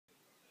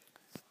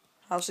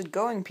How's it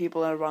going,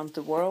 people around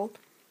the world?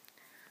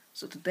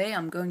 So today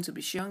I'm going to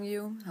be showing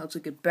you how to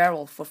get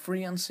Barrel for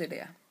free on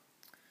Cydia.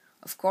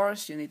 Of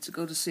course, you need to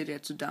go to Cydia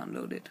to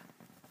download it.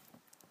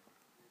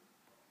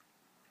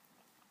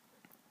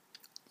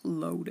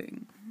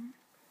 Loading.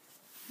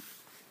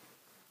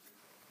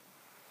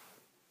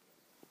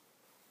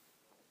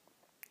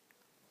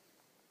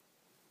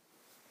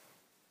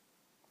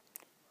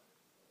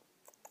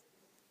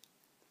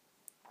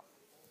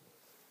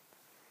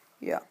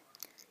 Yeah,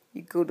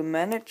 you go to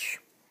Manage,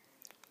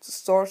 the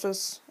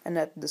Sources, and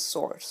add the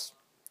source.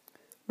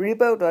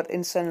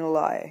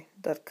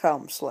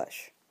 repo.insanely.com/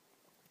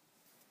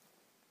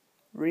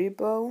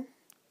 repo.insanely.com/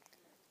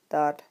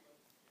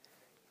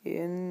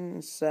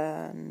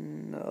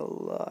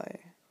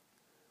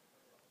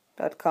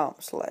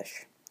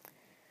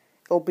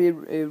 It'll be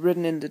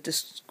written in the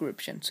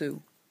description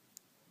too.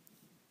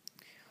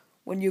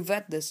 When you've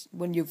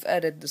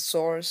added the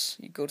source,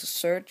 you go to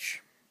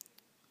search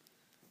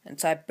and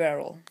type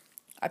Barrel.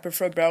 I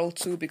prefer Barrel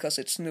 2 because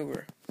it's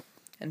newer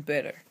and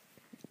better.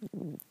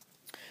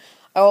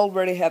 I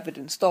already have it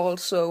installed,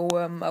 so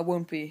I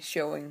won't be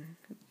showing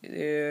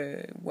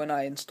when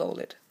I install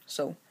it.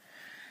 So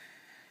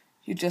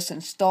you just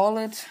install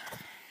it,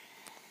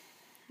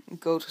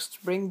 go to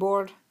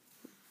Springboard,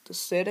 the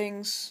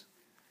settings,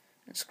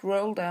 and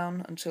scroll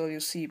down until you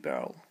see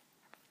Barrel.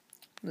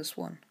 This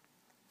one.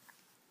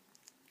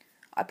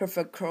 I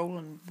prefer curl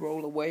and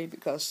roll away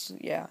because,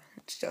 yeah,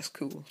 it's just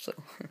cool. So,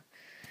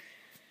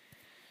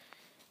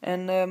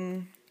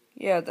 and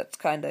yeah, that's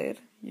kinda it.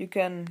 You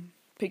can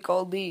pick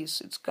all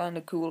these. It's kinda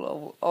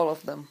cool, all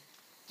of them.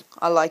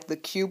 I like the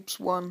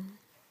cubes one,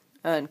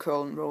 and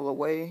curl and roll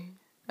away,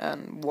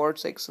 and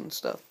vortex and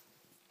stuff.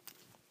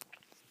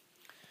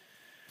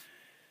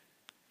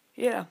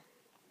 Yeah,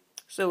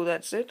 so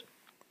that's it.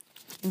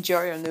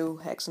 Enjoy your new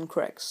hacks and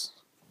cracks.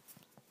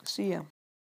 See ya.